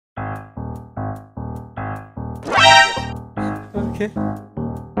Okay.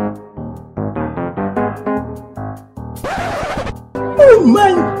 Oh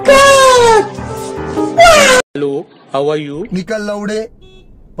my God! Hello, how are you? निकल लौड़े,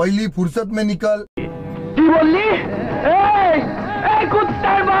 पहली फुर्सत में निकल। की बोली? ए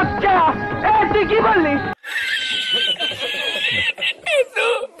कुत्ते बच्चा, ऐसी की बोली?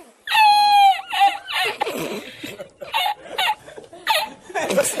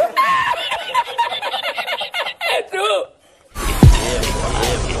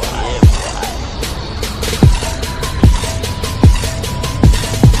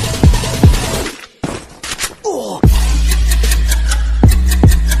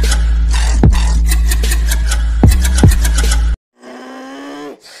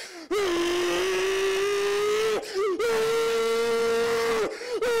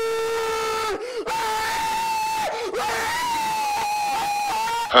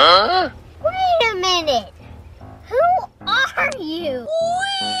 Huh? Wait a minute. Who are you?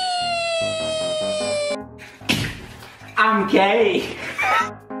 I'm gay.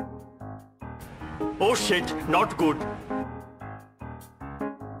 Oh shit, not good.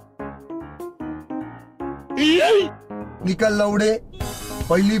 निकल लौड़े,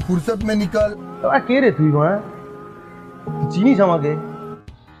 पहली फुर्सत में निकल। के रे तू वहाँ चीनी जमा के।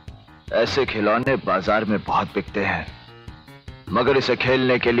 ऐसे खिलौने बाजार में बहुत बिकते हैं, मगर इसे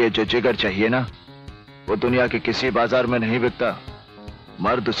खेलने के लिए जो जिगर चाहिए ना, वो दुनिया के किसी बाजार में नहीं बिकता।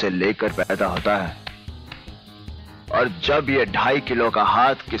 मर्द उसे लेकर पैदा होता है, और जब ये 2.5 किलो का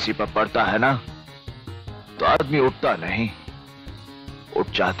हाथ किसी पर पड़ता है ना, तो आदमी उठता नहीं, उठ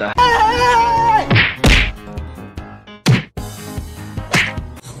जाता है।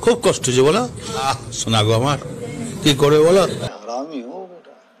 खूब कष्ट जो बोला सुना गो हमार की करे बोला हरामी हो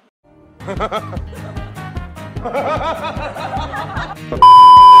बेटा।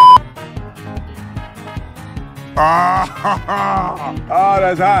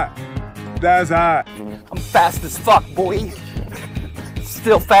 That's hot. I'm fast as fuck, boy.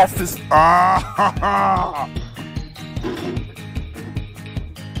 Still fast as.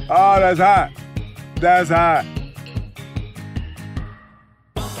 Oh, that's hot. That's hot.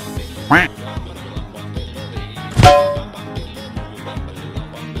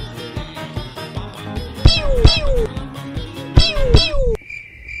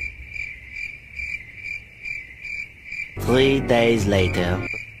 Three days later.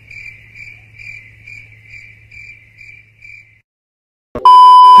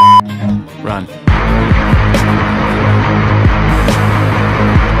 Run.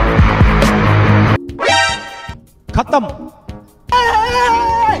 खत्म।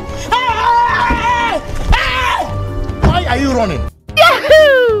 Why are you running?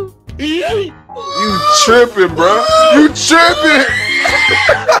 You tripping, bro? You tripping?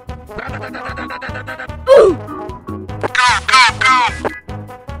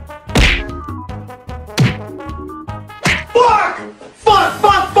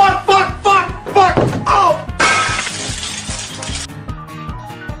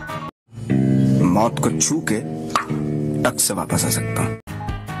 मौत को छू के टक से वापस आ सकता हूँ।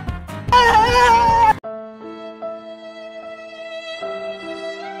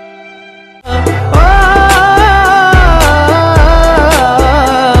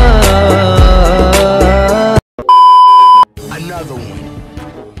 Another one.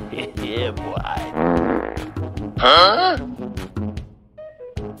 Yeah, boy. Huh?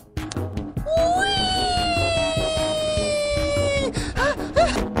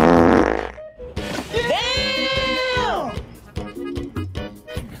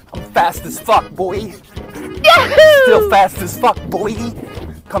 Fast as fuck, boy. Still fast as fuck, boy.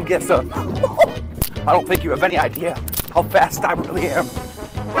 Come get some. I don't think you have any idea how fast I really am.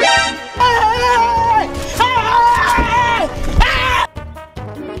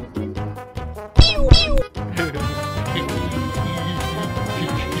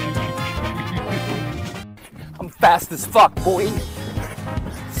 I'm fast as fuck, boy.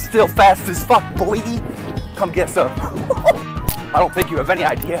 Still fast as fuck, boy. Come get some. I don't think you have any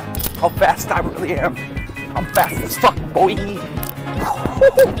idea how fast I really am. I'm fast as fuck, boy.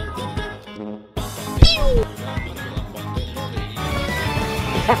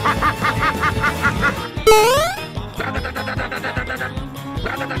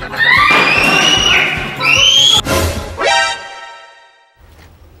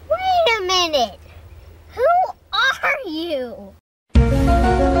 Wait a minute. Who are you?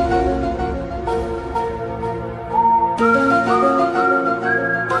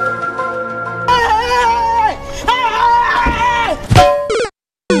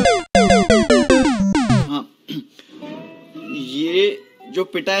 ये जो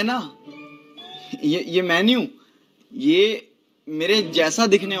पिटा है ना, ये menu, ये मेरे जैसा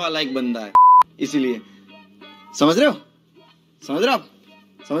दिखने वाला एक बंदा है, इसीलिए। समझ रहे हो? समझ रहे हो आप?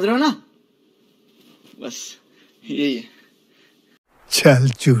 समझ रहे हो ना? बस यही है। चल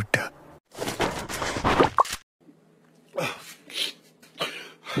झूठा।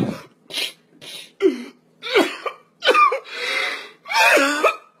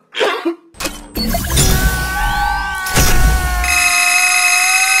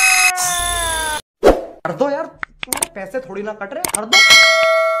 कर दो यार, तुम्हारे पैसे थोड़ी ना कट रहे, कर दो।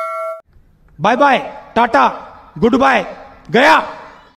 Bye bye, Tata, good bye, गया।